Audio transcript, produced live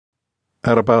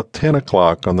At about 10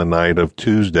 o'clock on the night of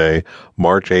Tuesday,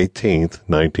 March 18,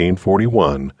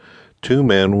 1941, two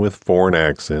men with foreign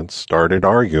accents started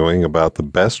arguing about the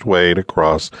best way to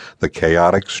cross the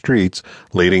chaotic streets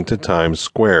leading to Times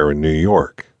Square in New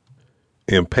York.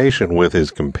 Impatient with his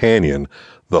companion,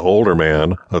 the older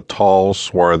man, a tall,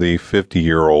 swarthy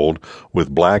 50-year-old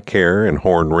with black hair and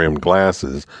horn-rimmed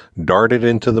glasses, darted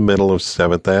into the middle of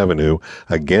 7th Avenue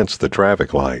against the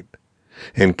traffic light.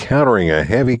 Encountering a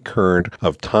heavy current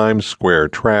of Times Square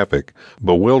traffic,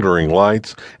 bewildering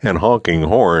lights, and honking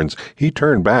horns, he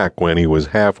turned back when he was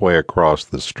halfway across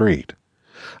the street.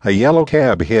 A yellow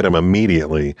cab hit him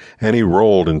immediately, and he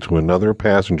rolled into another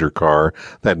passenger car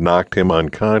that knocked him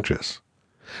unconscious.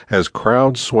 As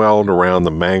crowds swelled around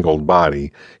the mangled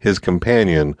body, his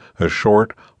companion, a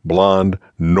short, blond,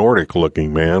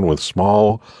 Nordic-looking man with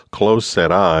small,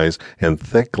 close-set eyes and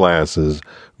thick glasses,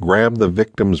 grabbed the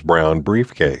victim's brown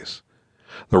briefcase.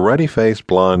 The ruddy-faced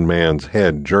blond man's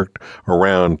head jerked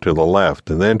around to the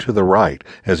left and then to the right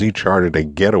as he charted a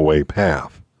getaway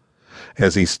path.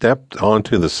 As he stepped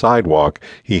onto the sidewalk,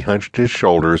 he hunched his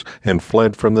shoulders and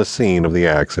fled from the scene of the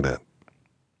accident.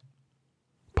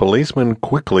 Policemen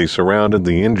quickly surrounded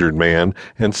the injured man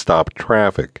and stopped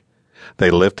traffic.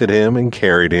 They lifted him and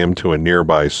carried him to a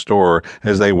nearby store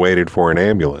as they waited for an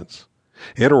ambulance.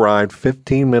 It arrived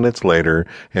 15 minutes later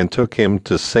and took him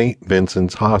to St.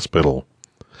 Vincent's Hospital.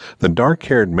 The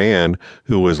dark-haired man,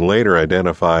 who was later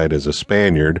identified as a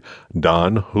Spaniard,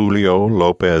 Don Julio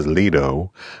Lopez Ledo,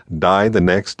 died the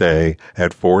next day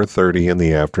at 4:30 in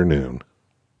the afternoon.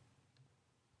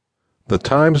 The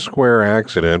Times Square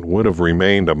accident would have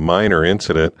remained a minor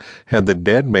incident had the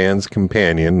dead man's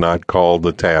companion not called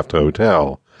the Taft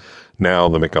Hotel, now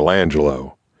the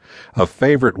Michelangelo. A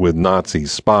favorite with Nazi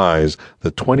spies,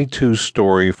 the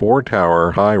 22-story,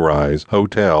 four-tower high-rise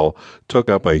hotel took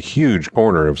up a huge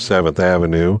corner of 7th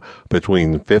Avenue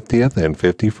between 50th and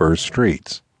 51st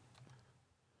Streets.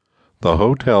 The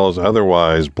hotel's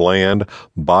otherwise bland,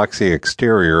 boxy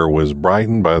exterior was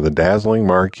brightened by the dazzling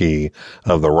marquee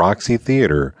of the Roxy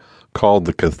Theater, called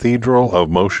the Cathedral of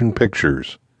Motion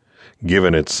Pictures.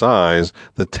 Given its size,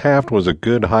 the Taft was a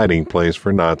good hiding place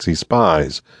for Nazi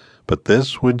spies, but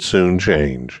this would soon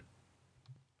change.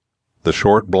 The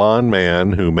short blond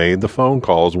man who made the phone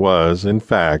calls was, in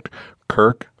fact,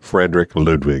 Kirk Frederick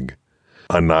Ludwig,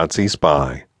 a Nazi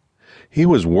spy. He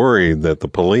was worried that the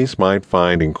police might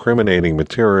find incriminating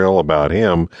material about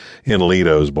him in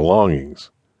Ledo's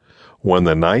belongings. When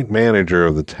the night manager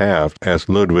of the Taft asked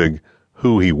Ludwig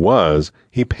who he was,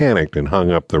 he panicked and hung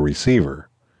up the receiver.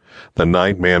 The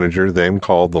night manager then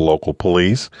called the local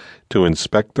police to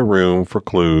inspect the room for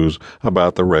clues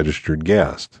about the registered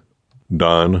guest,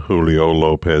 Don Julio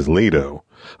Lopez Ledo,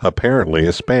 apparently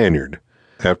a Spaniard.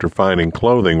 After finding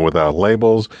clothing without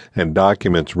labels and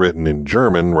documents written in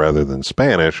German rather than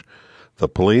Spanish, the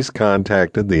police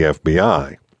contacted the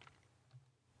FBI.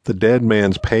 The dead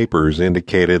man's papers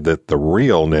indicated that the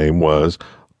real name was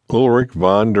Ulrich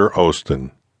von der Osten,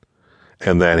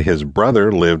 and that his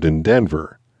brother lived in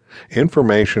Denver.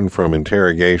 Information from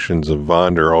interrogations of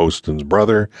von der Osten's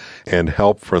brother and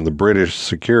help from the British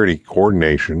Security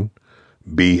Coordination,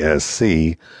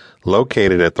 BSC,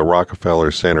 located at the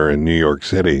Rockefeller Center in New York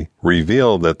City,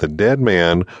 revealed that the dead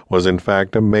man was in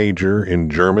fact a major in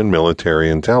German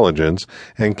military intelligence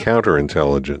and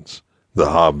counterintelligence, the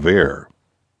Abwehr.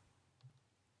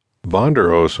 Von der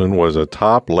Osten was a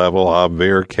top-level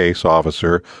Abwehr case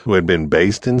officer who had been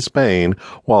based in Spain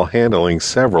while handling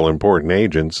several important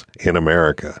agents in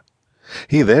America.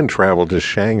 He then traveled to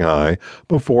Shanghai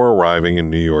before arriving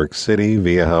in New York City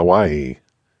via Hawaii.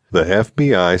 The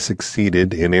FBI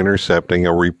succeeded in intercepting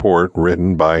a report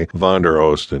written by von der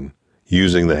Osten,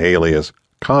 using the alias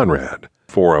Conrad,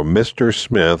 for a Mr.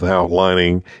 Smith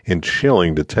outlining in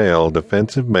chilling detail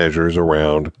defensive measures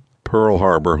around Pearl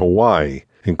Harbor, Hawaii,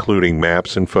 including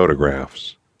maps and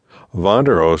photographs. Von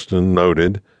der Osten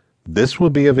noted, "This will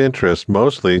be of interest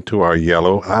mostly to our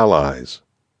yellow allies."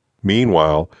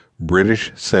 Meanwhile,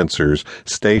 British censors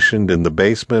stationed in the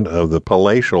basement of the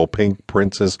palatial Pink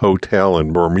Princess Hotel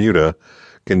in Bermuda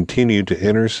continued to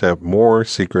intercept more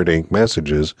secret ink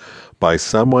messages by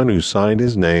someone who signed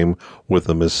his name with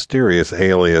the mysterious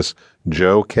alias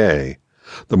Joe K.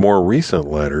 The more recent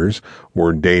letters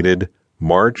were dated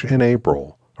March and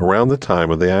April, around the time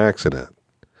of the accident.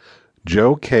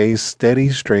 Joe K's steady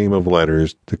stream of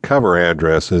letters to cover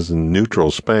addresses in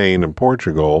neutral Spain and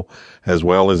Portugal, as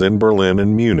well as in Berlin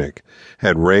and Munich,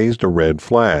 had raised a red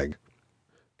flag.